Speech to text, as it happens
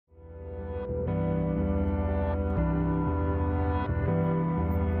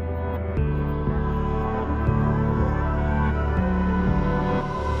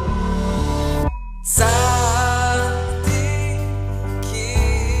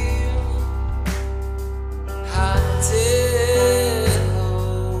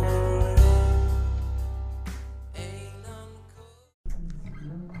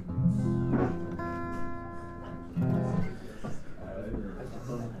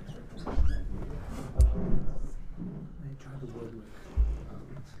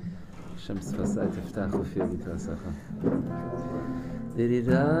Hashem tzvasai tiftach ufi v'krasacha.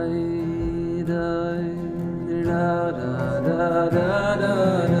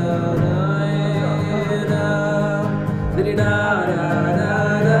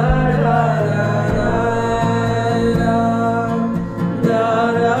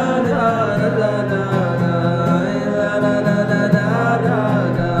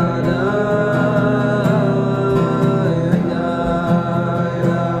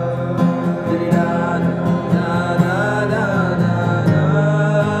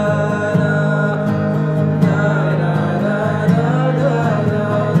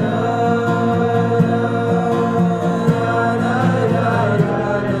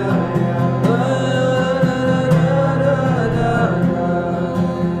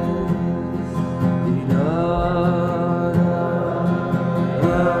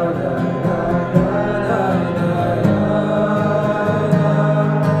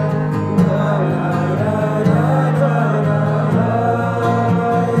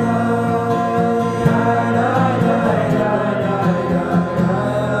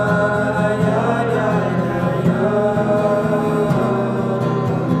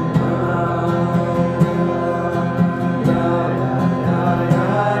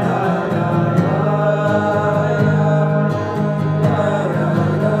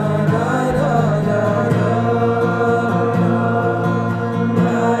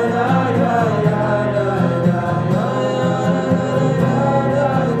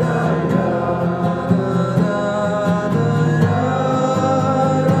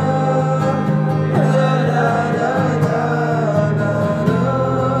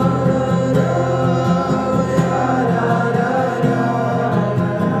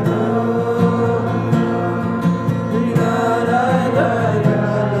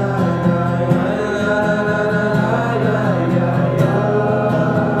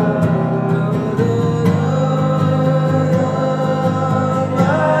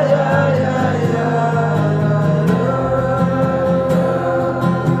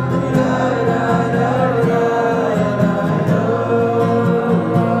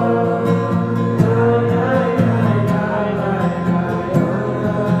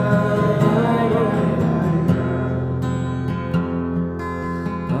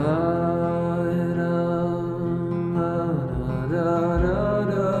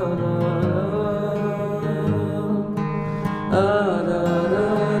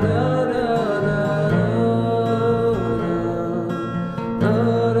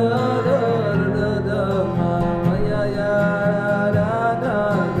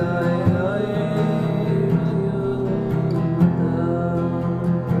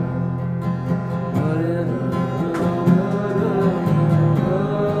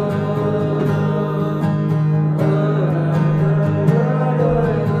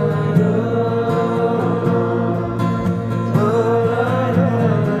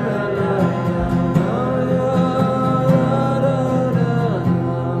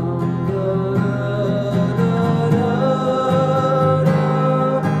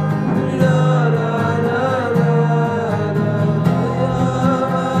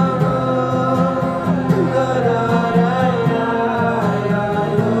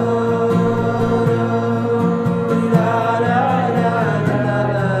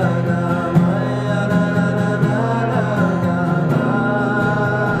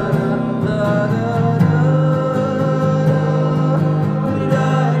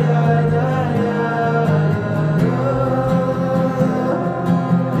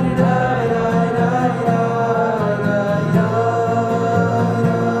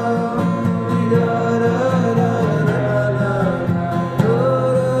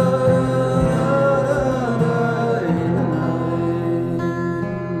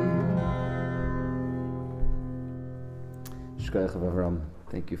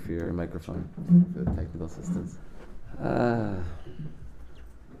 Thank you for your microphone, for the technical assistance.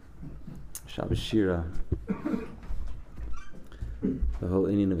 Shabbos Shira. The whole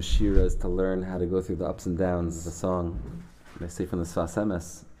inyan of a Shira is to learn how to go through the ups and downs of a song. They say from the Sfas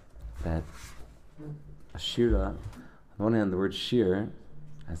Emes that a Shira, on the one hand, the word Shir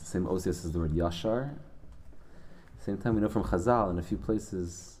has the same osios as the word Yashar. At the same time, we know from Chazal in a few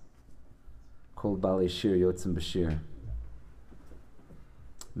places called Balei Shir Yotzim B'Shir.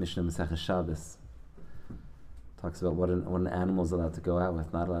 Mishnah Masechah Shabbos talks about what an animal is allowed to go out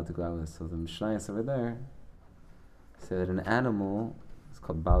with, not allowed to go out with. So the Mishnayos over there say that an animal is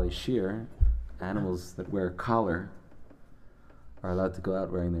called Balei Shir. Animals that wear a collar are allowed to go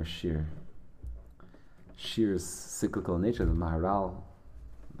out wearing their shir. Shir is cyclical in nature. The Maharal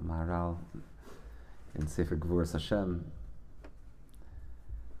in Sefer Gvuras Hashem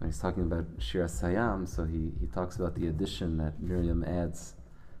when he's talking about Shir Sayam, so he talks about the addition that Miriam adds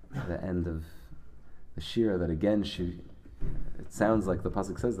at the end of the Shir, that again it sounds like the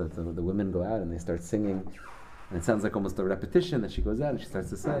pasuk says that the women go out and they start singing, and it sounds like almost a repetition that she goes out and she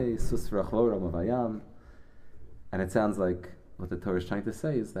starts to say Sus v'rachvo ramavayam, and it sounds like what the Torah is trying to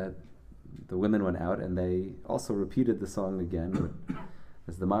say is that the women went out and they also repeated the song again. But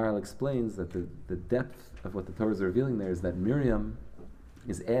as the Maharal explains, that the depth of what the Torah is revealing there is that Miriam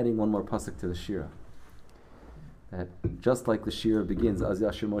is adding one more pasuk to the Shira. That just like the Shira begins, Az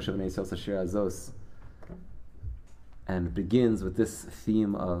Yashir Moshe v'nei Yisrael Shir Azos, and begins with this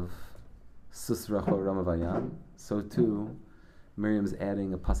theme of Sus Racho Ramavayam, so too Miriam's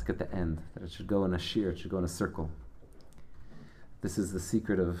adding a pasuk at the end, that it should go in a shir, it should go in a circle. This is the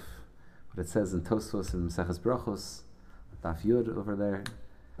secret of what it says in Tosfos and Maseches Brachos, Daf Yud over there,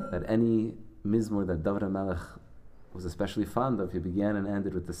 that any mizmor that David HaMelech was especially fond of, he began and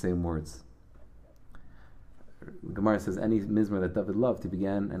ended with the same words. Gemara says any mizmor that David loved, he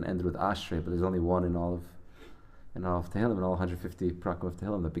began and ended with Ashrei, but there's only one in all of Tehillim, in all 150 Prakim of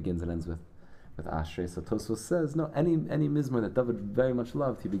Tehillim, that begins and ends with Ashrei. So Tosfos says, no, any mizmor that David very much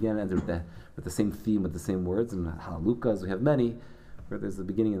loved, he began and ended with the same theme, with the same words. And Halalukas, we have many, where there's the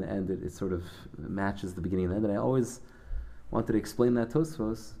beginning and the end, it sort of matches the beginning and the end. And I always wanted to explain that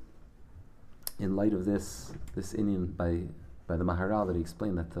Tosfos in light of this inyan by the Maharal, that he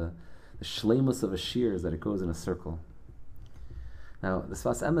explained that the shleimus of a shir is that it goes in a circle. Now, the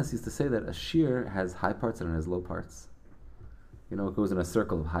Sfas Emes used to say that a shir has high parts and it has low parts. It goes in a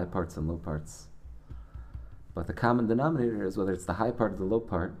circle of high parts and low parts. But the common denominator is whether it's the high part or the low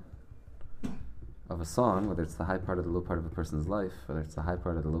part of a song, whether it's the high part or the low part of a person's life, whether it's the high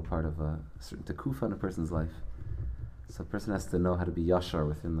part or the low part of a certain tekufa in a person's life. So a person has to know how to be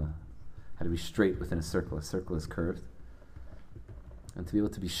yashar how to be straight within a circle. A circle is curved. And to be able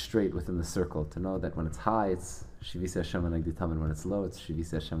to be straight within the circle, to know that when it's high, it's Shivisi Hashem L'negdi Tamid. When it's low, it's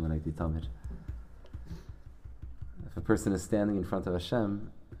Shivisi Hashem L'negdi Tamid. If a person is standing in front of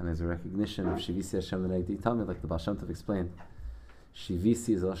Hashem, and there's a recognition of Shivisi Hashem L'negdi Tamid, like the Baal Shem Tov explained,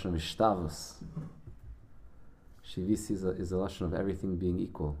 Shivisi is a lashon of ishtavus. Shivisi is a lashon of everything being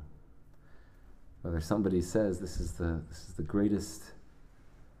equal. Whether somebody says this is the greatest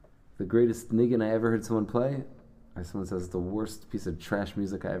niggin I ever heard someone play, or someone says the worst piece of trash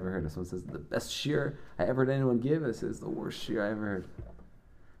music I ever heard, or someone says the best shir I ever heard anyone give, I say it's the worst shir I ever heard.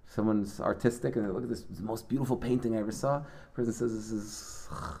 If someone's artistic and they look at this, the most beautiful painting I ever saw, the person says this is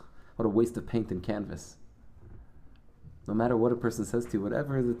what a waste of paint and canvas. No matter what a person says to you,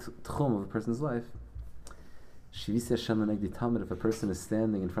 whatever the tchum of a person's life, Shivisi Hashem L'negdi Tamid, if a person is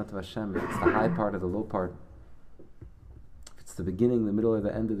standing in front of Hashem, if it's the high part or the low part, if it's the beginning, the middle, or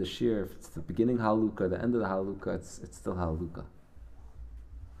the end of the shir, if it's the beginning halukah, the end of the halukah, it's still halukah.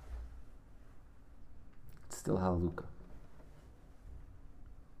 It's still halukah.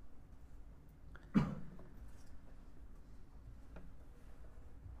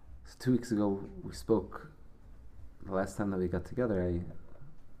 So 2 weeks ago we spoke. The last time that we got together,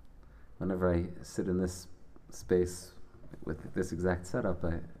 whenever I sit in this space with this exact setup,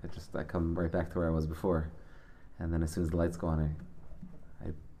 I come right back to where I was before, and then as soon as the lights go on,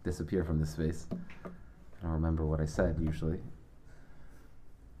 I disappear from this space. I don't remember what I said usually.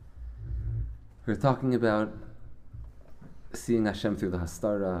 We're talking about seeing Hashem through the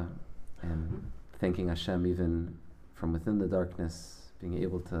hastara and thanking Hashem even from within the darkness, being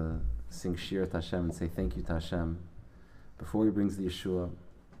able to sing shir to Hashem and say thank you to Hashem before He brings the Yeshua.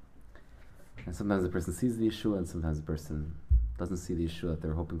 And sometimes the person sees the Yeshua, and sometimes the person doesn't see the Yeshua that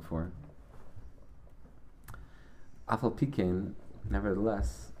they're hoping for. Afal Pikein,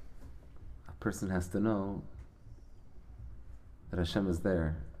 nevertheless, a person has to know that Hashem is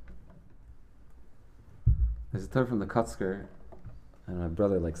there. There's a Torah from the Kotzker, and my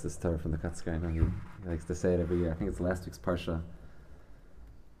brother likes this Torah from the Kotzker. I know he likes to say it every year. I think it's last week's Parsha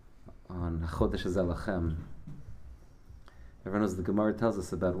on Chodesh Hazeh Lachem. Everyone knows the Gemara tells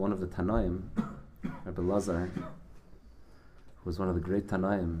us about one of the Tanaim, Rabbi Lazar, who was one of the great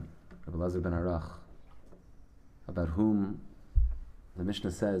Tanaim, Rabbi Lazar ben Arach, about whom the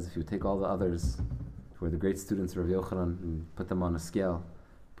Mishnah says if you take all the others who were the great students of Rabbi Yochanan and put them on a scale,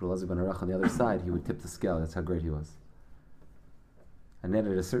 Rabbi Lazar ben Arach on the other side, he would tip the scale. That's how great he was. And then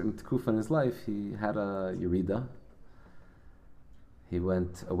at a certain tekufa in his life, he had a yerida. He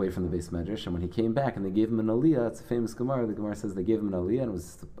went away from the Beis Medrash, and when he came back and they gave him an aliyah, it's a famous Gemara, the Gemara says they gave him an aliyah, and it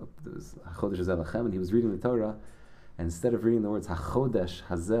was HaChodesh Hazeh Lachem, and he was reading the Torah, and instead of reading the words HaChodesh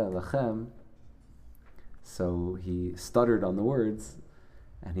Hazeh Lachem, so he stuttered on the words,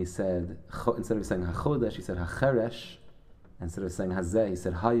 and he said, instead of saying HaChodesh, he said HaCheresh, Instead of saying hazeh, he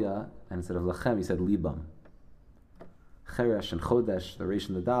said haya, and instead of lachem, he said libam. Cheresh and chodesh, the resh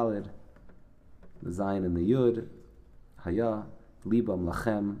and the dalid, the zayin and the yud, haya, libam,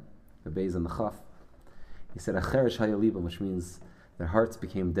 lachem, the beis and the chaf. He said acheresh haya libam, which means their hearts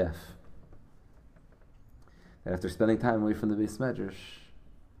became deaf. That after spending time away from the Beis Medrash,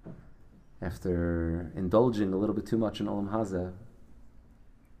 after indulging a little bit too much in Olam Hazeh,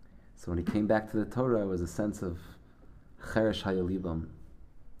 so when he came back to the Torah, it was a sense of cheresh haya libam.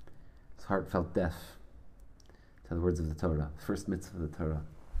 His heart felt deaf to the words of the Torah, first mitzvah of the Torah.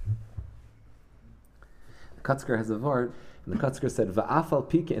 The Kotzker has a vart, and the Kotzker said, "Va'afal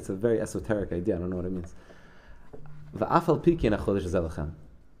pikein." It's a very esoteric idea. I don't know what it means. Va'afal pikein achodesh zelachem.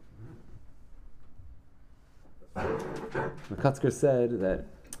 The Kotzker said that,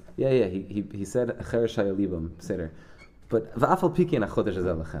 he said cheresh haya libam seder, but va'afal pikein achodesh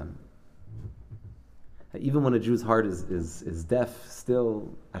zelachem. Even when a Jew's heart is deaf,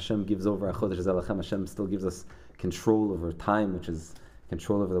 still Hashem gives over achodesh zelachem. Hashem still gives us control over time, which is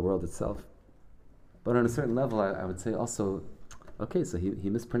control over the world itself. But on a certain level, I would say also, okay, so he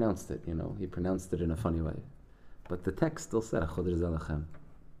mispronounced it. He pronounced it in a funny way, but the text still said achodesh zelachem.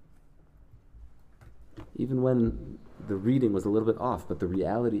 Even when the reading was a little bit off, but the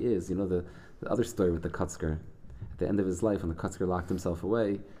reality is, the other story with the Kotzker, at the end of his life, when the Kotzker locked himself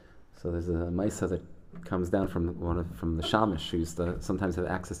away, so there's a Maisa that comes down from the Shamish, who used to sometimes have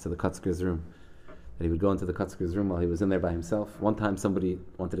access to the Kotzker's room. That he would go into the Kotzker's room while he was in there by himself. One time somebody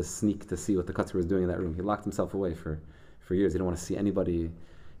wanted to sneak to see what the Kotzker was doing in that room. He locked himself away for years. He didn't want to see anybody.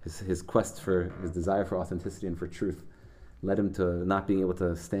 His quest for, his desire for authenticity and for truth led him to not being able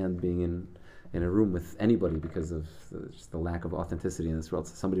to stand being in a room with anybody because of just the lack of authenticity in this world.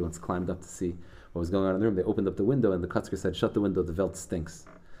 So somebody once climbed up to see what was going on in the room. They opened up the window and the Kotzker said, "Shut the window, the Welt stinks.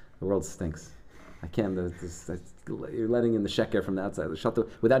 The world stinks. I can't, you're letting in the sheker from the outside." Shut the,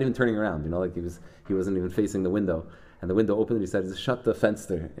 without even turning around, like he wasn't even facing the window. And the window opened and he said, "Shut the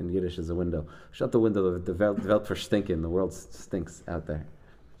fenster," in Yiddish is a window. "Shut the window, the Welt verstinken, the world stinks out there."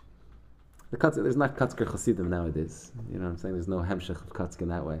 There's not Kotzker Chasidim nowadays. You know what I'm saying? There's no hemshech of Kotzker in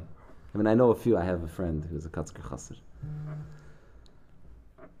that way. I mean, I know a few. I have a friend who's a Kotzker Chassid.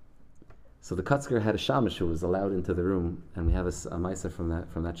 So the Kotzker had a shamish who was allowed into the room, and we have a Maisa from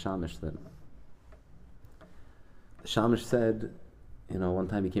that shamish that the shamish said, one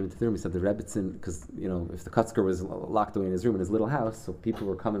time he came into the room, he said the Rebbitzin, because, if the Kotzker was locked away in his room in his little house, so people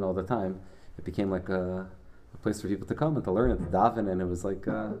were coming all the time, it became like a place for people to come and to learn and to daven, and it was like,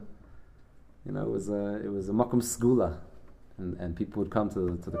 it was a makom skula. And people would come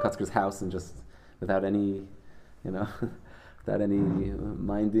to the Kotzker's house and just without any, without any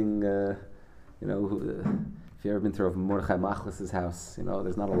minding, if you ever been to Rav Mordechai Machlis's house,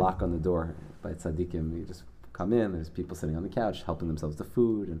 there's not a lock on the door by tzaddikim. You just come in. There's people sitting on the couch helping themselves to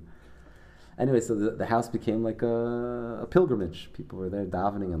food, and anyway, so the house became like a pilgrimage. People were there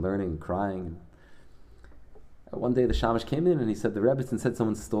davening and learning and crying. One day the shamish came in and he said the Rebbitzin said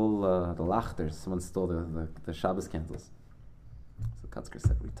someone stole the lachters. Someone stole the Shabbos candles. So Kotzker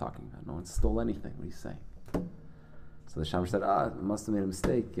said, "What are you talking about? No one stole anything. What are you saying?" So the shamish said, "I must have made a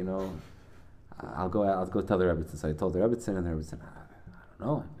mistake. I'll go tell the Rebbitzin." So I told the Rebbitzin, and the Rebbitzin, "I don't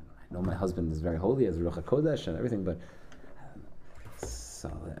know. I know my husband is very holy, has Ruach HaKodesh and everything, but..." So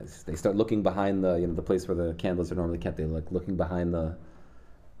they start looking behind the place where the candles are normally kept. They look looking behind the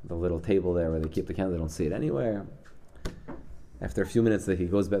little table there where they keep the candle. They don't see it anywhere. After a few minutes, the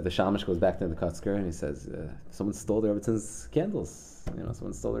shamish goes back to the Kotzker and he says, "Someone stole the Rebbitzins' candles.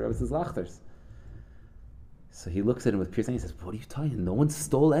 Someone stole the Rebbitzins' lachters." So he looks at him with piercing. He says, "What are you talking about? No one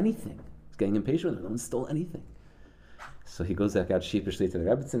stole anything." He's getting impatient with him. No one stole anything. So he goes back out sheepishly to the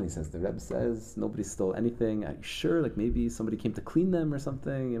Rebbitzin. He says, "The Rebbe says nobody stole anything. Are you sure? Like maybe somebody came to clean them or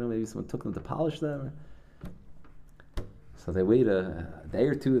something. Maybe someone took them to polish them." So they wait a day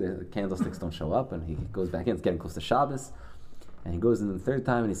or two. The candlesticks don't show up, and he goes back in. It's getting close to Shabbos. And he goes in the third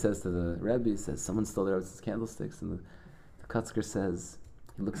time and he says to the Rebbe, he says, "Someone stole the Rebbe's candlesticks." And the Kotzker says,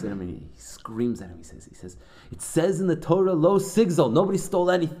 he looks at him and he screams at him. He says, "It says in the Torah, lo sigzol, nobody stole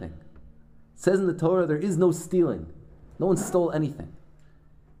anything. It says in the Torah, there is no stealing. No one stole anything."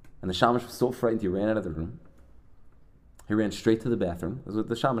 And the shamish was so frightened, he ran out of the room. He ran straight to the bathroom. This is what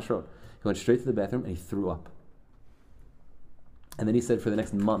the shamish wrote. He went straight to the bathroom and he threw up. And then he said for the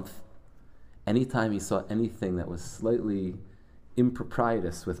next month, anytime he saw anything that was slightly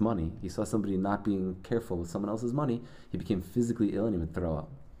improprietous with money, he saw somebody not being careful with someone else's money, he became physically ill and he would throw up.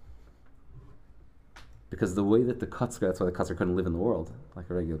 Because the way that the Kotzker, that's why the Kotzker couldn't live in the world like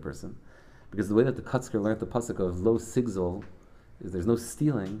a regular person, because the way that the Kotzker learned the pasuk of lo sigzol, is there's no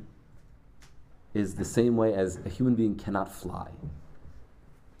stealing, is the same way as a human being cannot fly.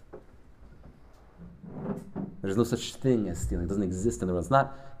 There's no such thing as stealing. It doesn't exist in the world. It's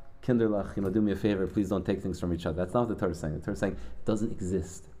not kinderlach, do me a favor, please don't take things from each other. That's not what the Torah is saying. The Torah is saying it doesn't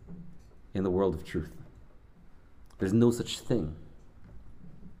exist in the world of truth. There's no such thing.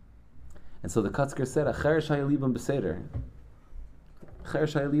 And so the Kotzker said, Acher shaya libam b'seder. Acher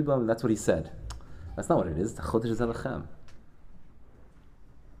shaya libam, that's what he said. That's not what it is. Chodesh zelachem.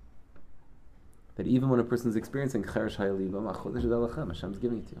 That even when a person is experiencing Acher shaya libam, Chodesh zelachem, Hashem's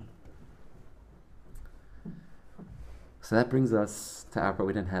giving it to you. So that brings us to our part.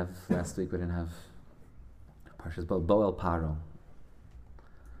 We didn't have last week. We didn't have Parshas Boel Paro.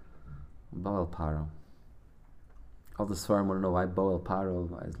 Boel Paro. All the Sfarim want to know why Boel Paro,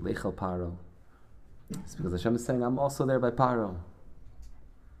 why is Lechel Paro. It's because Hashem is saying, I'm also there by Paro.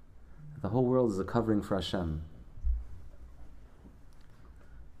 The whole world is a covering for Hashem.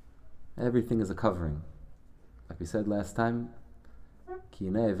 Everything is a covering. Like we said last time, Ki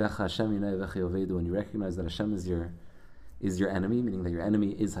yinei vecha Hashem yinei vecha yovedu. When you recognize that Hashem is your enemy, meaning that your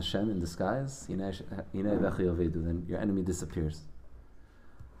enemy is Hashem in disguise, then your enemy disappears.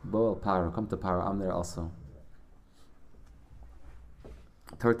 Boel Paro, come to Paro, I'm there also.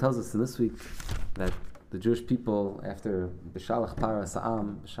 The Torah tells us in this week that the Jewish people, after B'shalach Paro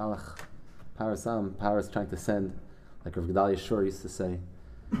Sa'am, Paro is trying to send, like Rav Gedalia Shor used to say,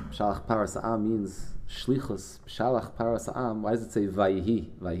 B'shalach Paro Sa'am means Shlichus. B'shalach Paro Sa'am, why does it say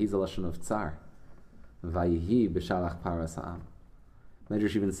Vayihi? Vayihi is a lashon of Tsar. Vayihi b'shalach Paro Sa'am.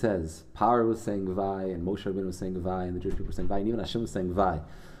 Medrash even says Paro was saying Vai and Moshe Rabbeinu was saying Vai and the Jewish people were saying Vai and even Hashem was saying Vai.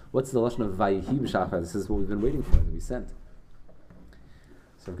 What's the lashon of Vayihi b'shalach? This is what we've been waiting for, to be sent.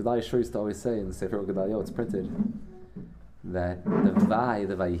 So Gedalia Shor used to always say in the Sefer Gedalia, it's printed that the Vai,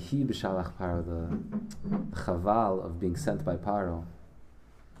 the Vayihi b'shalach Paro, the chaval of being sent by Paro,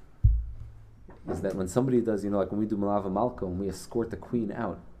 is that when somebody does, like when we do Malava Malka, when we escort the queen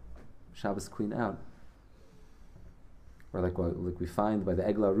out, Shabbos queen out, or like we find by the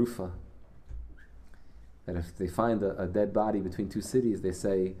Egla Rufa, that if they find a dead body between two cities, they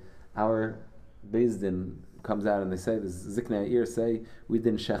say, our Beis Din comes out and they say, the Ziknei Ha'ir say, we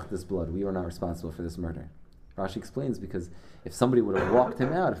didn't shech this blood, we are not responsible for this murder. Rashi explains, because if somebody would have walked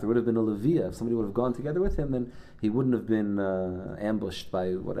him out, if there would have been a Levia, if somebody would have gone together with him, then he wouldn't have been ambushed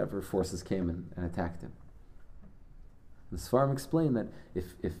by whatever forces came and attacked him. The Sfarim explain that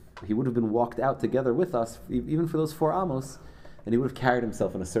if he would have been walked out together with us, even for those 4 amos, then he would have carried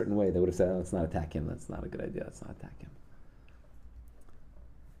himself in a certain way. They would have said, let's not attack him, that's not a good idea, let's not attack him.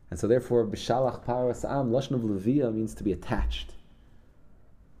 And so therefore, B'shalach Paro Sa'am, Lashon of Levia means to be attached.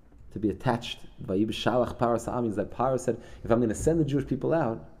 To be attached. Vayi B'shalach Paro Sa'am means that Paro said, if I'm going to send the Jewish people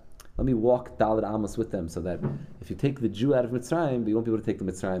out, let me walk Dalet Amos with them, so that if you take the Jew out of Mitzrayim, you won't be able to take the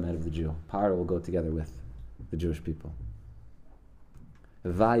Mitzrayim out of the Jew. Paro will go together with the Jewish people.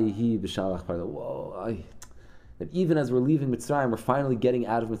 Vayihi b'shalach Paro. Whoa! That even as we're leaving Mitzrayim, we're finally getting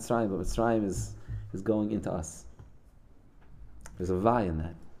out of Mitzrayim, but Mitzrayim is going into us. There's a Vay in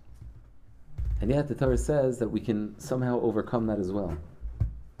that. And yet the Torah says that we can somehow overcome that as well.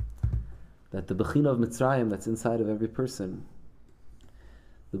 That the Bechina of Mitzrayim that's inside of every person,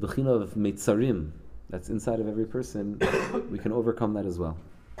 the Bechina of Meitzarim that's inside of every person, we can overcome that as well.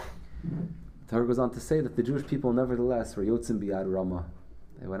 The Torah goes on to say that the Jewish people nevertheless were Yotzim Biyad Rama.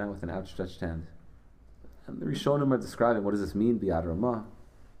 They went out with an outstretched hand. And the Rishonim are describing what does this mean, Biyad Ramah.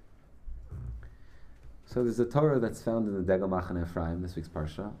 So there's a Torah that's found in the Degel Machane Ephraim, this week's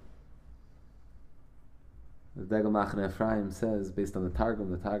Parsha. The Degel Machane Ephraim says, based on the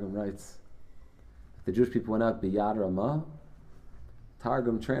Targum writes, that the Jewish people went out Biyad Ramah.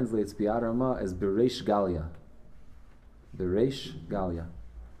 Targum translates Biyad Ramah as Bereish Galia. Bereish Galia.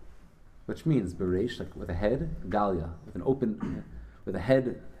 Which means Bereish, like with a head, Galia, with an open... with a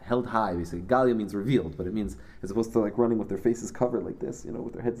head held high, basically. Galia means revealed, but it means as opposed to like running with their faces covered like this,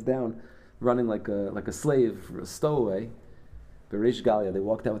 with their heads down, running like a slave, a stowaway. Bereish Galia, they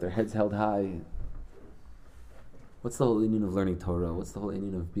walked out with their heads held high. What's the whole inyan of learning Torah? What's the whole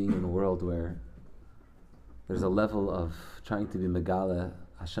inyan of being in a world where there's a level of trying to be Megala,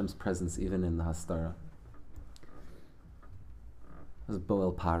 Hashem's presence even in the Hastara? This is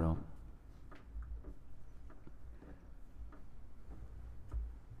Boel Paro.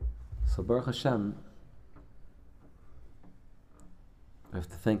 So Baruch Hashem, I have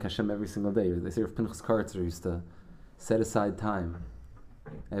to thank Hashem every single day. They say Rav Pinchas Karatzer used to set aside time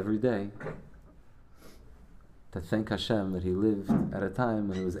every day to thank Hashem that he lived at a time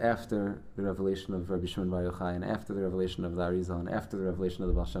when it was after the revelation of Rabbi Shimon Bar Yochai and after the revelation of the Arizal and after the revelation of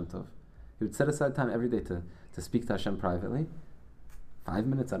the Baal Shem Tov. He would set aside time every day to speak to Hashem privately. 5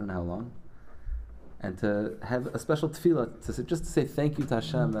 minutes, I don't know how long. and to have a special tefillah, just to say thank you to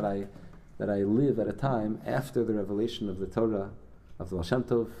Hashem that I live at a time after the revelation of the Torah of the Baal Shem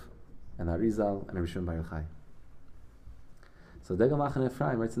Tov and the Arizal and Rabbi Shimon Bar Yochai. So Degel Machane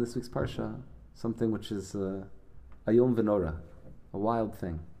Ephraim writes in this week's parsha something which is ayom v'nora, a wild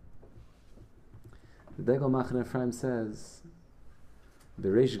thing. The Degel Machane Ephraim says the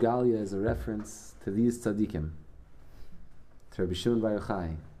Reish Galia is a reference to these tzaddikim, to Rabbi Shimon Bar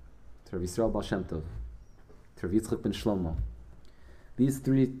Yochai, to Rabbi Yisrael Baal Shem Tov, to Rabbi Yitzchak ben Shlomo. These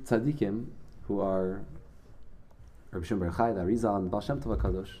three tzaddikim, who are Rabbi Shimon Bar Yochai, the Arizal, and Baal Shem Tov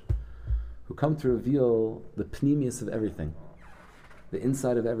HaKadosh, who come to reveal the pnimius of everything, the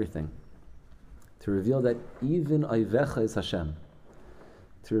inside of everything, to reveal that even Oivecha is Hashem,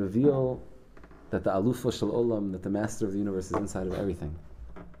 to reveal that the Alufa Shel Olam, that the Master of the Universe is inside of everything,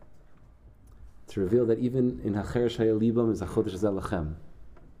 to reveal that even in Hacher Shaya Libam is a Chodesh Zel Lachem.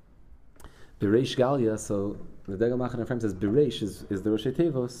 Bereish Galia, so the Degel Machane Ephraim says Bereish is the Roshei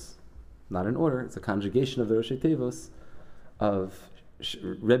Tevos, not in order, it's a conjugation of the Roshei Tevos of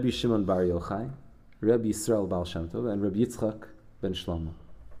Rabbi Shimon Bar Yochai, Rabbi Yisrael Baal Shem Tov, and Rabbi Yitzchak ben Shlomo.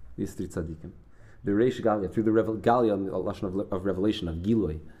 These three tzaddikim. Bereish Galia, through the Galia, the lashon of revelation, of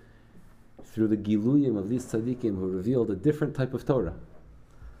Gilui, through the Giluyim of these tzaddikim who revealed a different type of Torah.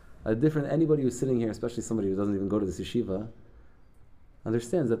 Anybody who's sitting here, especially somebody who doesn't even go to this yeshiva,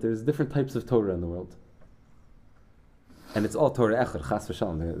 understands that there's different types of Torah in the world. And it's all Torah Echad, Chas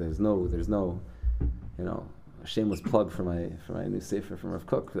v'Shalom. There's no, a shameless plug for my new sefer from Rav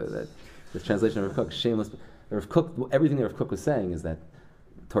Kook, the translation of Rav Kook, shameless. Rav Kook, everything that Rav Kook was saying is that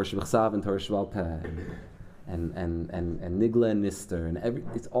Torah Shebechsav and Torah Shebal Peh and Nigla and Nister, and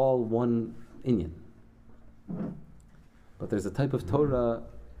it's all one inyan. But there's a type of Torah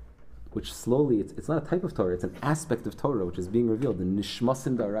which slowly, it's not a type of Torah, it's an aspect of Torah which is being revealed, the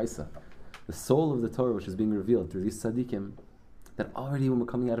Nishmasim Da'araisa, the soul of the Torah which is being revealed through these tzaddikim, that already when we're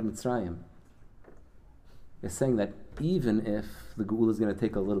coming out of Mitzrayim, is saying that even if the Geula is going to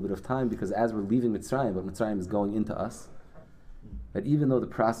take a little bit of time, because as we're leaving Mitzrayim, but Mitzrayim is going into us, that even though the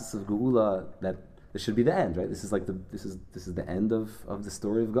process of Geula, that this should be the end, right? This is the end of the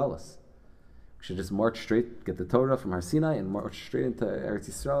story of Galus. We should just march straight, get the Torah from Har Sinai, and march straight into Eretz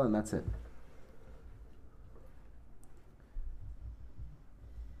Yisrael, and that's it.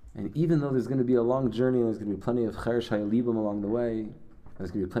 And even though there's going to be a long journey, and there's going to be plenty of Cheresh Hayalibim along the way,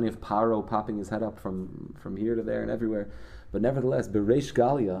 there's going to be plenty of Paro popping his head up from here to there and everywhere, but nevertheless, Bereish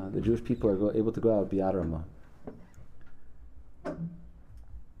Galia, the Jewish people are able to go out Biyad Ramah.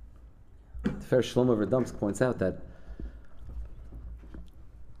 Tefer Shlomo Verdamsk points out that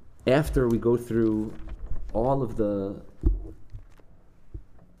after we go through all of the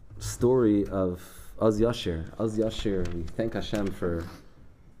story of Az Yashir, we thank Hashem for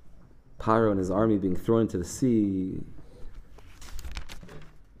Paro and his army being thrown into the sea.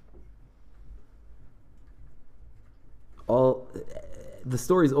 The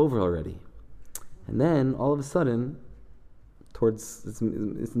story's over already. And then, all of a sudden, it's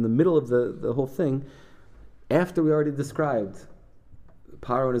in the middle of the whole thing, after we already described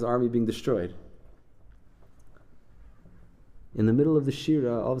Paro and his army being destroyed, in the middle of the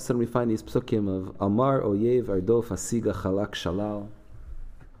Shira, all of a sudden we find these psukim of Amar Oyev Ardof Asiga Chalak Shalal.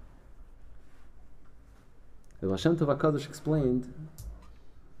 The Baal Shem Tov HaKadosh explained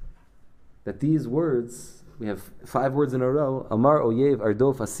that these words, we have 5 words in a row, Amar Oyev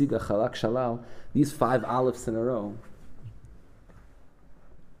Ardof Asiga Chalak Shalal, these 5 aleph in a row,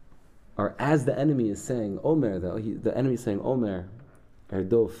 are as the enemy is saying, Omer, the enemy is saying, Omer,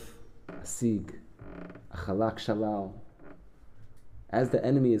 Erdof, Asig, Achalak Shalal. As the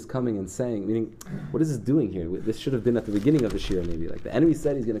enemy is coming and saying, meaning, what is this doing here? This should have been at the beginning of the Shira, maybe. Like the enemy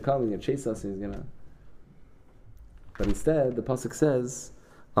said he's going to come, he's going to chase us, and he's going to... But instead, the pasuk says,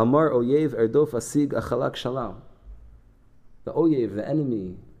 Amar Oyev Erdof Asig Achalak Shalal. The Oyev, the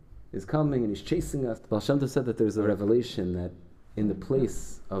enemy, is coming and he's chasing us. Baal Shem Tov said that there's a revelation that in the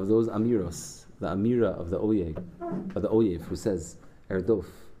place of those amiros, the amira of the Oyev, who says, Erdof,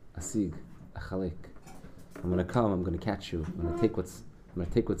 Asig, Achalek. I'm going to come, I'm going to catch you, I'm going to take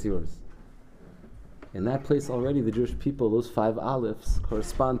what's yours. In that place already, the Jewish people, those 5 alephs,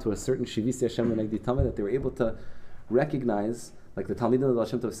 correspond to a certain Shivisi Hashem Menegdi Tameh, that they were able to recognize, like the Talmidim of Baal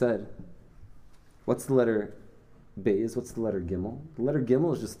Shem Tov said, what's the letter Beis, what's the letter Gimel? The letter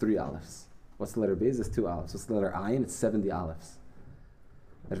Gimel is just 3 alephs. What's the letter Beis? It's 2 alephs. What's the letter Ayin? It's 70 alephs.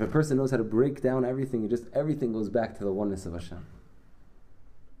 That if a person knows how to break down everything, everything goes back to the oneness of Hashem.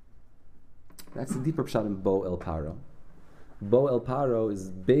 That's the deeper pshat in Bo El Paro. Bo El Paro is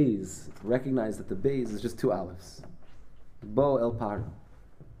Beis. Recognize that the Beis is just 2 alephs. Bo El Paro.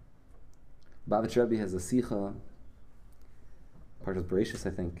 Bavitch Rebbe has a sicha, part of Bereshis, I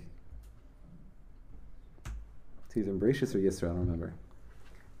think. It's either in Bereshis or Yisra, I don't remember.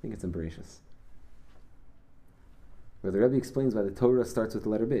 I think it's in Bereshis, where the Rebbe explains why the Torah starts with the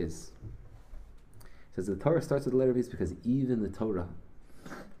letter Beis. He says the Torah starts with the letter Beis because even the Torah,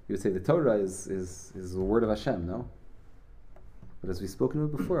 you would say the Torah is the word of Hashem, no? But as we've spoken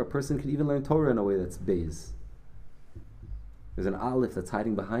about before, a person can even learn Torah in a way that's Beis. There's an aleph that's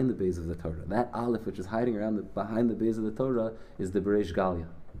hiding behind the Beis of the Torah. That aleph which is hiding behind the Beis of the Torah is the Bereish Galia.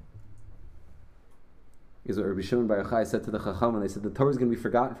 Is what Rabbi Shimon Bar Yochai said to the Chacham, and they said the Torah is going to be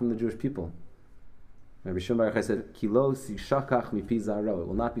forgotten from the Jewish people. Rabbi Shimon Bar Yochai said, "Kilo yishakach mipi zaro." It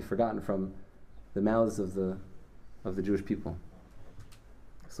will not be forgotten from the mouths of the Jewish people.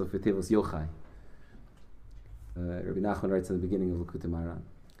 So for Tevos Yochai, Rabbi Nachman writes in the beginning of Likutei Moharan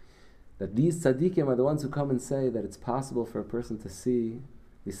that these tzaddikim are the ones who come and say that it's possible for a person to see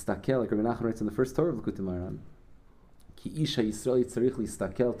listakel, like Rabbi Nachman writes in the first Torah of Likutei Moharan, Ki isha Yisrael tzarich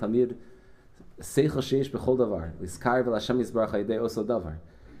listakel tamid seichel sheish bechol davar liskar vel Hashem yisbarach hayidei oso davar.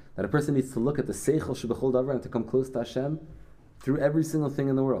 That a person needs to look at the seichel shebechol davar and to come close to Hashem through every single thing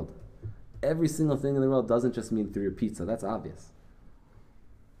in the world. Every single thing in the world doesn't just mean through your pizza. That's obvious.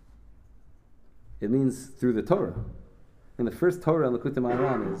 It means through the Torah. And the first Torah in Likutei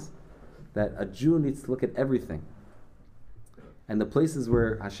Moharan is that a Jew needs to look at everything. And the places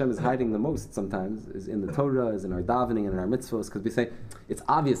where Hashem is hiding the most sometimes is in the Torah, is in our davening and in our mitzvahs, because we say, it's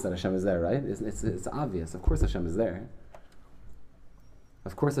obvious that Hashem is there, right? It's obvious. Of course Hashem is there.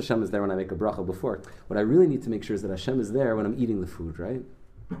 Of course Hashem is there when I make a bracha before. What I really need to make sure is that Hashem is there when I'm eating the food, right?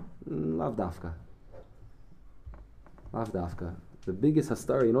 Lav dafka. Lav dafka. The biggest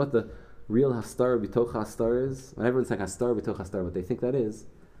hastara, you know what the real hastara b'toch hastara is? When everyone's saying hastara b'toch hastara, what they think that is,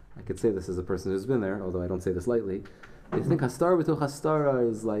 I could say this as a person who's been there, although I don't say this lightly. They think hastara b'toch hastara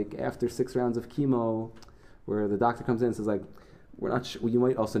is like after 6 rounds of chemo, where the doctor comes in and says like, we're not you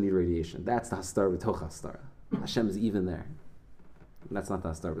might also need radiation. That's the hastara b'toch hastara. Hashem is even there. And that's not the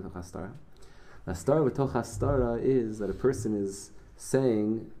hastara b'toch hastara. The hastara b'toch hastara is that a person is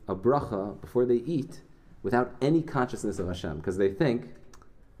saying a bracha before they eat without any consciousness of Hashem, because they think,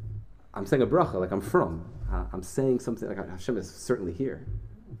 I'm saying a bracha like I'm from. I'm saying something like Hashem is certainly here.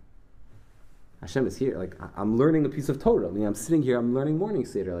 Hashem is here. Like I'm learning a piece of Torah. I mean, I'm sitting here. I'm learning morning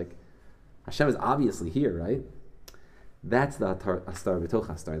seder. Like Hashem is obviously here, right? That's the hastara b'toch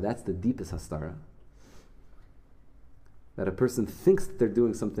hastara. That's the deepest hastara. That a person thinks that they're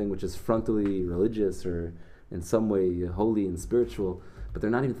doing something which is frontally religious or in some way holy and spiritual, but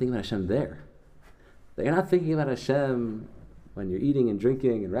they're not even thinking about Hashem there. They're not thinking about Hashem when you're eating and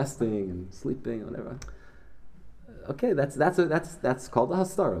drinking and resting and sleeping and whatever. Okay, that's called the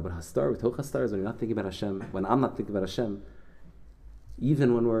hastara. But hastara b'toch hastara is when you're not thinking about Hashem, when I'm not thinking about Hashem,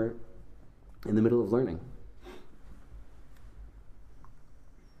 even when we're in the middle of learning.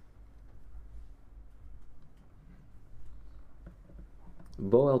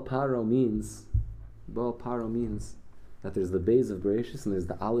 Bo'el Paro means that there's the Beis of Bereshis and there's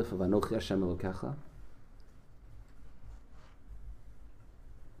the Aleph of Anochi Hashem Elokecha.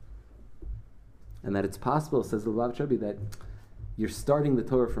 And that it's possible, says the Lubavitch Rebbe, that you're starting the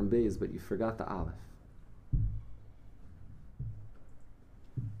Torah from Beis, but you forgot the Aleph.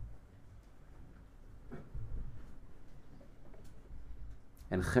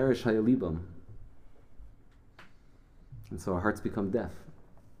 And Cheresh Hayalibam. And so our hearts become deaf.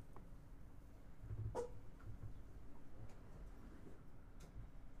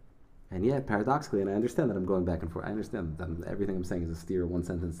 And yet, paradoxically, and I understand that I'm going back and forth, I understand that everything I'm saying is a steer one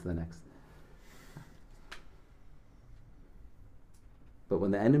sentence to the next. But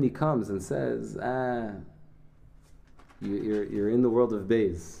when the enemy comes and says, you're in the world of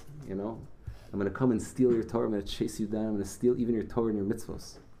Beis, you know, I'm going to come and steal your Torah, I'm going to chase you down, I'm going to steal even your Torah and your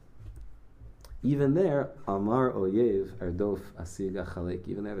mitzvos. Even there, Amar Oyev Ardof Asig Achalek,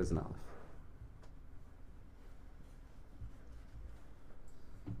 even there's an aleph.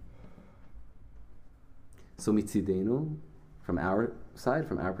 So mitzidenu, from our side,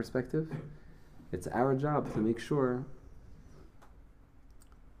 from our perspective, it's our job to make sure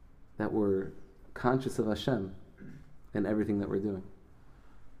that we're conscious of Hashem in everything that we're doing.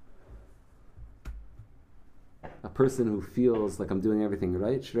 A person who feels like I'm doing everything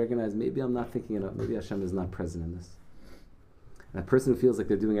right should recognize maybe I'm not thinking enough, maybe Hashem is not present in this. And a person who feels like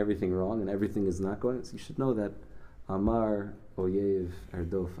they're doing everything wrong and everything is not going, so you should know that Amar Oyev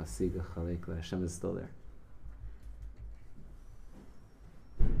Ardof Asig Achalek, that Hashem is still there.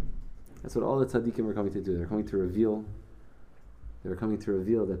 That's what all the tzaddikim are coming to do. They're coming to reveal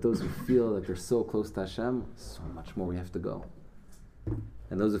that those who feel that they're so close to Hashem, so much more we have to go.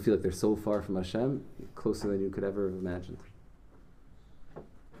 And those who feel like they're so far from Hashem, closer than you could ever have imagined.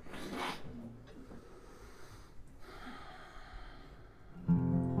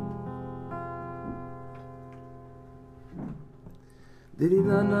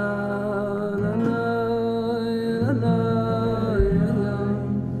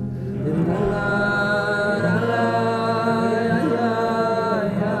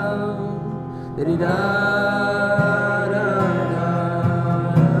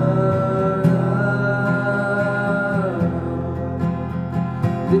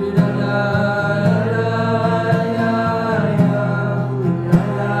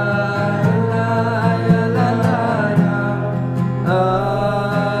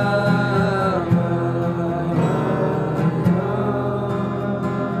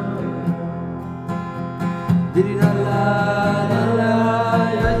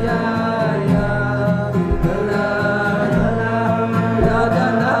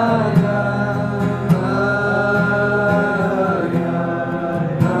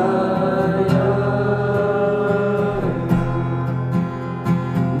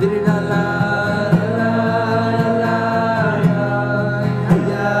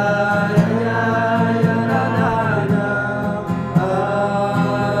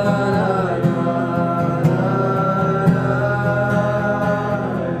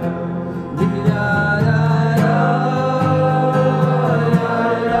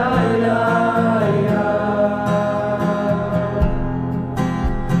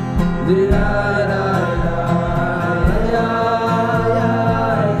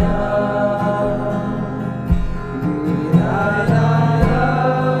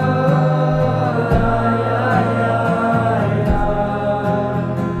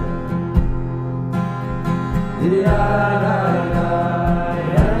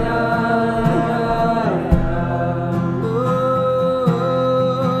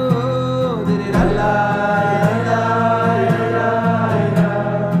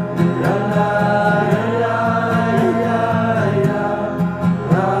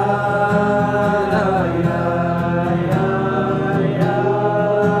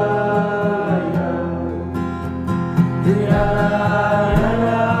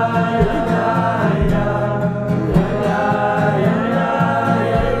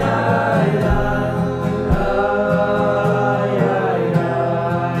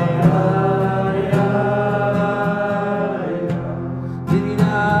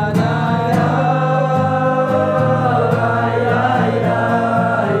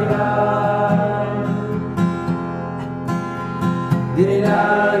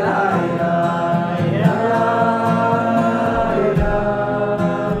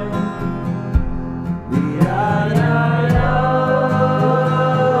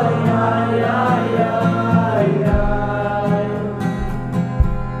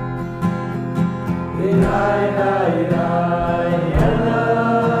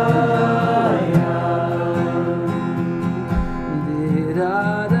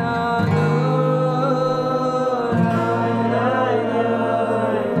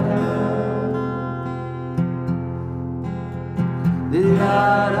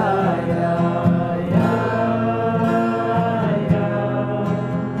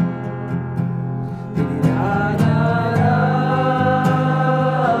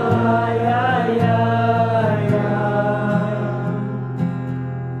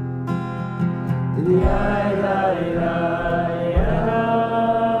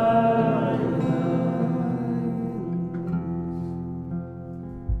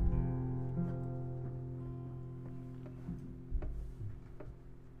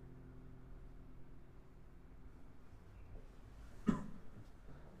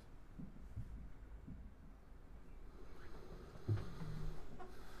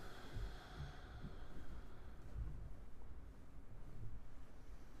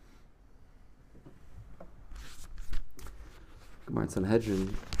 Gemara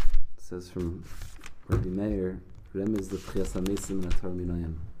Sanhedrin says from Rabbi Meir, Rem is the Tchias HaMesim and Atar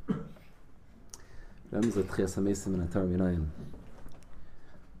Minayim. Rem is the Tchias HaMesim and Atar Minayim.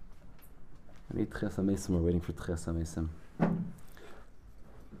 I need Tchias HaMesim, we're waiting for Tchias HaMesim.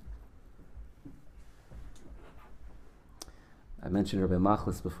 I mentioned Rabbi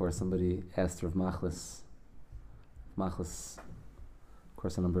Machlis before. Somebody asked Rav Machlis. Machlis, of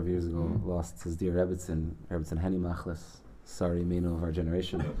course, a number of years ago, lost his dear Rebbetzin Henny Machlis. Sorry, Mino of our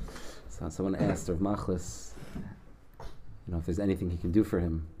generation. So someone asked Rav Machlis, if there's anything he can do for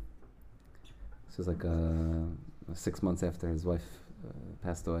him. This was like 6 months after his wife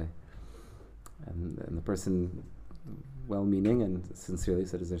passed away. And the person, well-meaning and sincerely,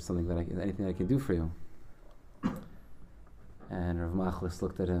 said, "Is there anything I can do for you?" And Rav Machlis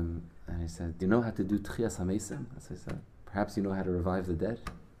looked at him and he said, "Do you know how to do Tchias HaMeisim?" As I said, "Perhaps you know how to revive the dead."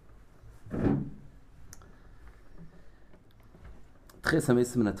 Tchias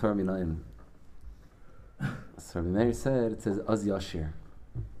HaMeisim in the Torah Minayin. So Rabbi Meir said, it says, Az Yashir.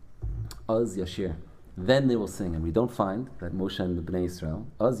 Az Yashir. Then they will sing. And we don't find that Moshe and the Bnei Yisrael,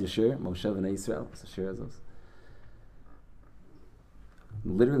 Az Yashir, Moshe and Bnei Yisrael, Yashir Azos,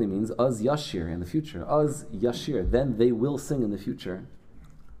 literally means Az Yashir in the future. Az Yashir. Then they will sing in the future.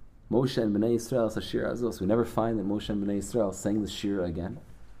 Moshe and Bnei Yisrael, Yashir Azos. We never find that Moshe and Bnei Yisrael sang the Shira again.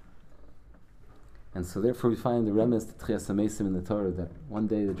 And so therefore we find the remez to Tchias HaMeisim in the Torah that one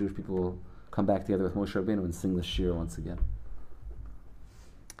day the Jewish people will come back together with Moshe Rabbeinu and sing the Shir once again.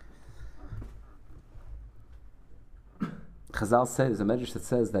 Chazal says, there's a medrash that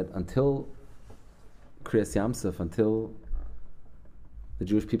says that until Kriyas Yamsuf, until the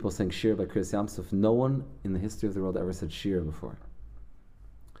Jewish people sang Shir by Kriyas Yamsuf, no one in the history of the world ever said Shir before.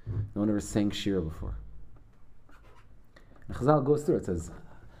 No one ever sang Shir before. And Chazal goes through it, says,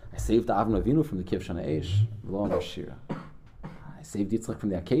 I saved Avram Avinu from the Kiv Shana Eish, V'lo Amar Shira. I saved Yitzchak from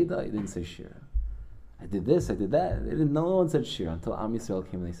the Akedah, he didn't say Shira. I did this, I did that. No one said Shira until Am Yisrael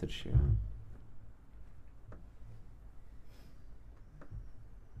came and they said Shira.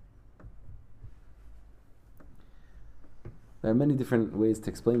 There are many different ways to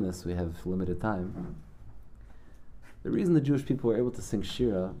explain this. We have limited time. The reason the Jewish people were able to sing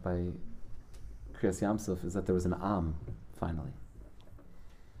Shira by Kriyas Yamsuf is that there was an Am, finally.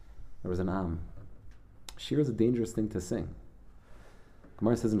 There was an Am. Shira is a dangerous thing to sing.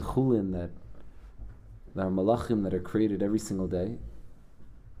 Gemara says in Chulin that there are malachim that are created every single day,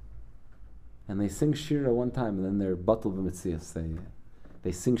 and they sing Shira one time, and then they're batul b'mitzias.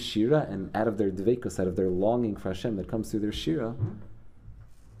 They sing Shira, and out of their dveikus, out of their longing for Hashem that comes through their Shira,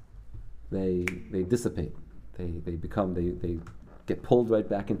 they dissipate. They get pulled right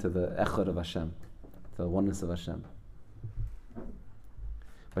back into the echad of Hashem, the oneness of Hashem.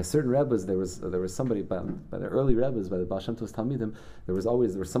 By certain Rebbes, there was somebody, by the early Rebbes, by the Baal Shem Tov's Talmidim, there was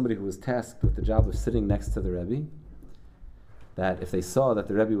somebody who was tasked with the job of sitting next to the Rebbe, that if they saw that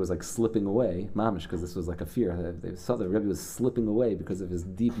the Rebbe was like slipping away, mamish, because this was like a fear, if they saw that the Rebbe was slipping away because of his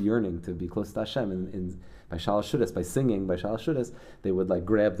deep yearning to be close to Hashem, by Shalosh Shudas, by singing, by Shalosh Shudas, they would like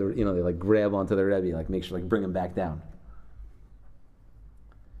grab they grab onto the Rebbe, like make sure, like bring him back down.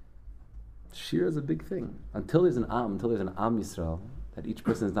 Shir is a big thing. Until there's an Am Yisrael, that each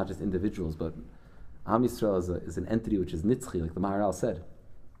person is not just individuals, but Am Yisrael is an entity which is nitzchi, like the Maharal said.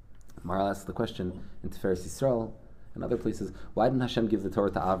 The Maharal asked the question in Tiferes Yisrael and other places, why didn't Hashem give the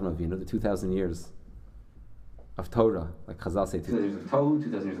Torah to Avram Avinu, the 2,000 years of Torah, like Chazal say, 2,000 years of Torah,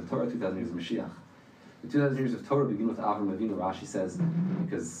 2,000 years of Torah, 2,000 years of Mashiach. The 2,000 years of Torah begin with Avram Avinu, Rashi says,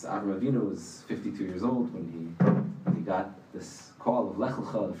 because Avram Avinu was 52 years old when he got this call of Lech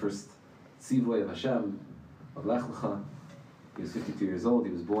Lecha, the first tzivoy of Hashem, of Lech Lecha. He was 52 years old.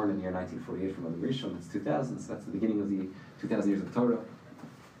 He was born in the year 1948 from Adam Rishon. It's 2000, so that's the beginning of the 2,000 years of Torah.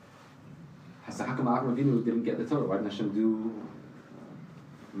 So how come Avram Avinu didn't get the Torah? Why didn't Hashem do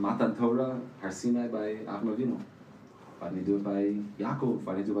Matan Torah, Har Sinai by Avram Avinu? Why didn't he do it by Yaakov?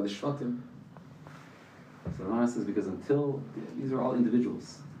 Why didn't he do it by the Shvatim? So the Rambam says because until, these are all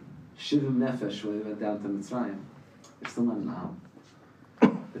individuals. Shivim Nefesh, when they went down to Mitzrayim, they're still not an Am.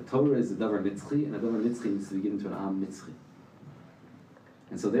 The Torah is a Davar Nitzchi, and a Davar Nitzchi needs to be given to an Am Nitzchi.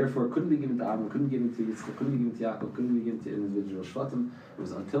 And so therefore it couldn't be given to Avram, couldn't be given to Yitzchak, couldn't be given to Yaakov, couldn't be given to individual Shvatim. It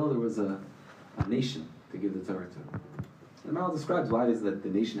was until there was a nation to give the Torah to. And Maharal describes why it is that the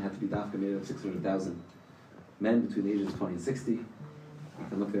nation had to be dafka made of 600,000 men between the ages of 20 and 60. You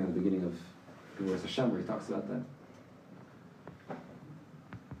can look there in the beginning of Gevuras Hashem where he talks about that.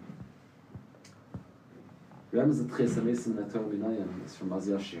 Remez Tchias HaMeisim in the Torah Minayin is from Az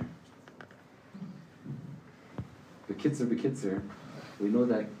Yashir. Bekitzer, we know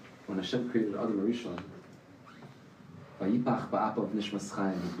that when Hashem created Adam Rishon, Vayipach ba'apav nishmas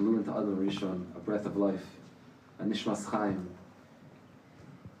chaim, he blew into Adam Rishon a breath of life, a nishmas chaim.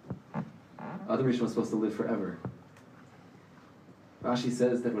 Adam Rishon was supposed to live forever. Rashi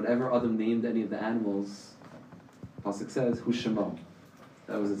says that whenever Adam named any of the animals, Pasuk says, Hu Shemo.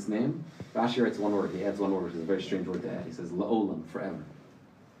 That was its name. Rashi writes one word, he adds one word, which is a very strange word to add. He says, La'olam, forever.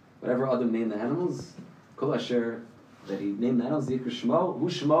 Whenever Adam named the animals, Kol Asher, that he named the animals, Yikra Shemo, Hu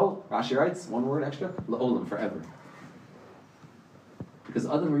Shemo, Rashi writes, one word extra, La'olam, forever. Because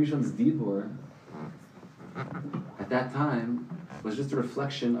Adam Rishon's Dibur, at that time, was just a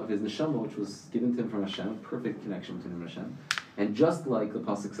reflection of his neshama, which was given to him from Hashem, perfect connection between him and Hashem. And just like the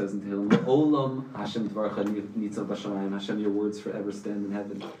pasuk says in Tehillim, Olam Hashem Dvarcha Nitzav B'Shamayim, Hashem, your words forever stand in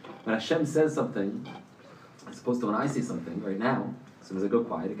heaven. When Hashem says something, it's opposed to when I say something right now, as soon as I go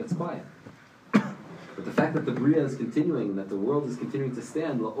quiet, it gets quiet. But the fact that the Bria is continuing, that the world is continuing to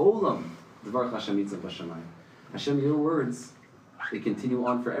stand, La'olam, Dvar Hashem Yitzchak B'Shamayim. Hashem, your words, they continue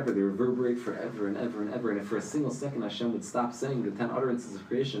on forever, they reverberate forever and ever and ever, and if for a single second Hashem would stop saying the 10 utterances of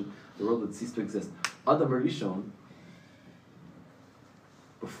creation, the world would cease to exist. Adam Arishon,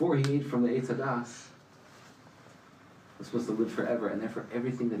 before he ate from the Eitz Hadas, was supposed to live forever, and therefore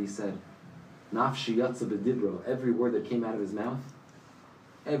everything that he said, Nafshi Yatsa B'Dibro, every word that came out of his mouth,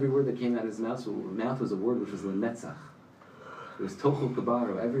 every word that came out of his mouth was a word which was L'netzach. It was Tochel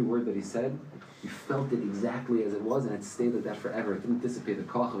Kabaro, every word that he said, you felt it exactly as it was, and it stayed like that forever. It didn't dissipate. The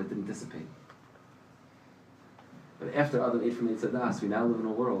koch of it didn't dissipate. But after Adam ate from Eitz Hadas, we now live in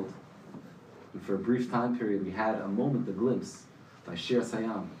a world, and for a brief time period, we had a moment, a glimpse, by Shir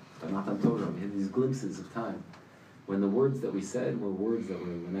Sayam, by Matan Torah. We had these glimpses of time, when the words that we said were words that were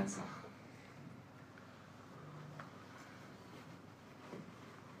L'netzach.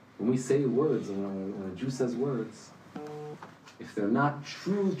 When we say words, and when a Jew says words, if they're not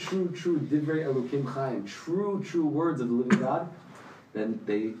true Divrei Elokim Chaim, true words of the living God, then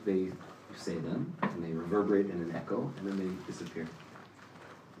they say them, and they reverberate in an echo, and then they disappear.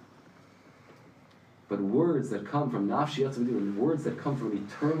 But words that come from Nafshi Yatsa B'Dibro, words that come from an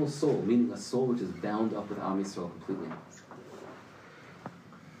eternal soul, meaning a soul which is bound up with Am Yisrael completely.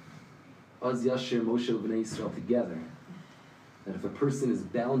 Az Yashir Moshe B'nai Yisrael together. That if a person is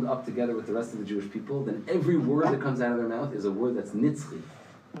bound up together with the rest of the Jewish people, then every word that comes out of their mouth is a word that's nitzchi.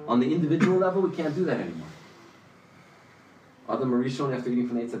 On the individual level, we can't do that anymore. Adam Arishon, after eating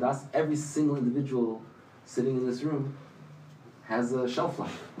from Eitz Hadas, every single individual sitting in this room has a shelf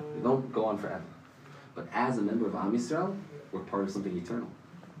life. They don't go on forever. But as a member of Am Yisrael, we're part of something eternal.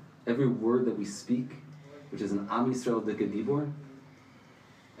 Every word that we speak, which is an Am Yisrael Dekadibor,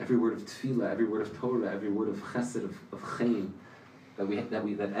 every word of tefillah, every word of Torah, every word of chesed, of chayim,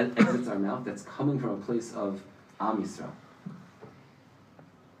 that exits our mouth, that's coming from a place of Am Yisrael,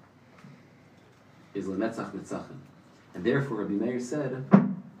 is L'netzach Nitzachim. And therefore, Rabbi Meir said,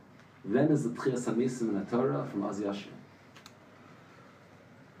 then is the Tchias HaMesim in the Torah from Az Yashir.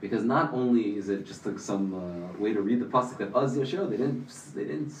 Because not only is it just like some way to read the pasuk that Az Yashir, they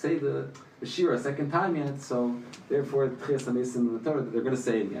didn't say the Shira a second time yet, so therefore Tchias HaMesim in the Torah, they're going to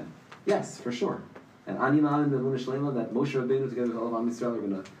say it again. Yes, for sure. And Ani Ma'alim B'Luna Shlema, that Moshe Rabbeinu together with all of Am Yisrael are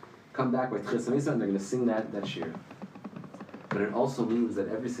going to come back by Tchias HaMesim and they're going to sing that Shira. But it also means that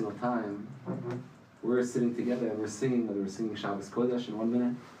every single time we're sitting together and we're singing, whether we're singing Shabbos Kodesh in 1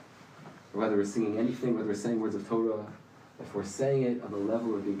 minute, or whether we're singing anything, whether we're saying words of Torah, if we're saying it on the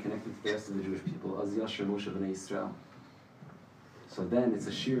level of being connected to the rest of the Jewish people, Az Yashir Moshe B'nai Yisrael, so then it's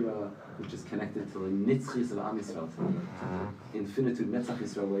a shira which is connected to the nitzchis of Am Yisrael, to the infinitude, Netzach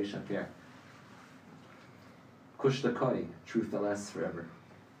Yisrael Lo Yishaker. Kush Dakoi, truth that lasts forever.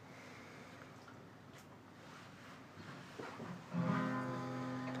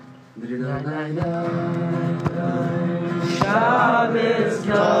 Shabbos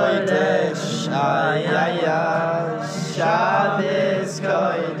Kodesh, ay ay ay. Shabbos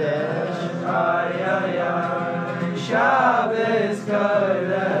Kodesh, ay ay ay. Shabbos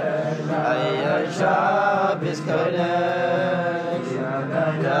Kodesh, ay ay. Shabbos Kodesh, ay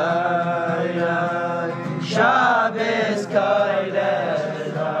ay. Shabbos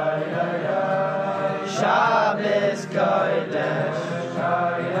Kodesh, ay ay. Shabbos Kodesh.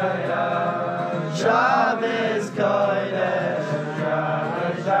 Shabbos Kodesh,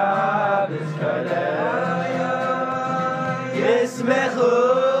 Shabbos Kodesh, Yismechu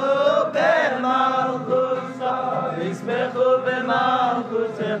b'malchuta, Yismechu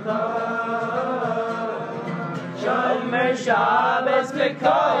b'malchutecha, Shomer Shabbos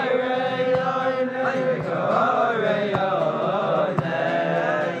b'korei yonei, b'korei yonei,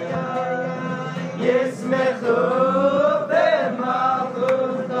 Yismechu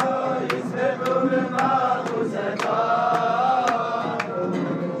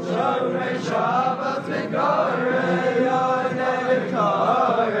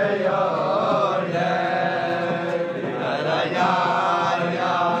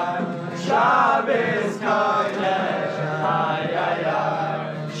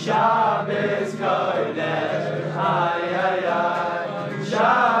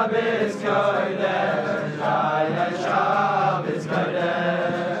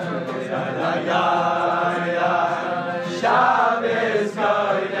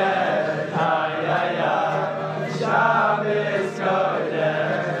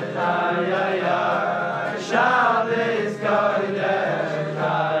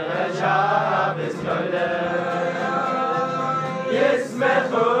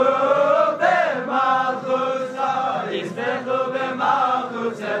Yismechu b'malchuta.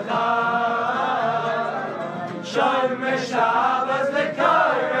 Malchutecha. Shomer Shabbos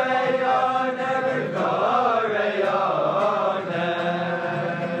v'koreyone, v'koreyone.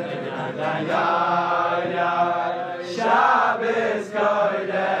 Ya, Shabbos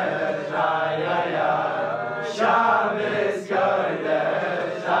Kodesh, ya. Shabbos Kodesh,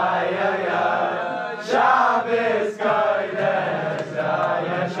 ya. Shabbos Kodesh, ya.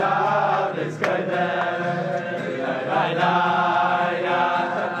 Shabbos Kodesh, ya. Shabbos Kodesh, ya.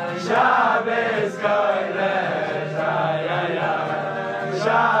 Shabbos Kodesh, ya.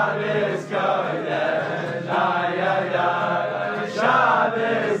 Shabbos Kodesh, ya.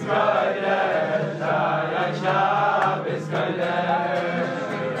 Shabbos Kodesh, ya.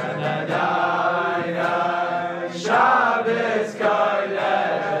 Shabbos Kodesh, ya.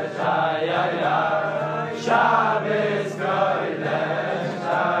 Shabbos Kodesh, ya.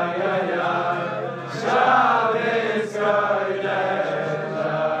 Shabbos Kodesh,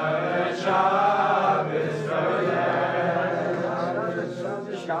 Shabbos Kodesh.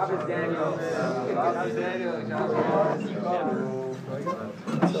 Shabbos Daniel. Shabbos Daniel.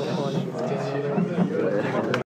 So funny.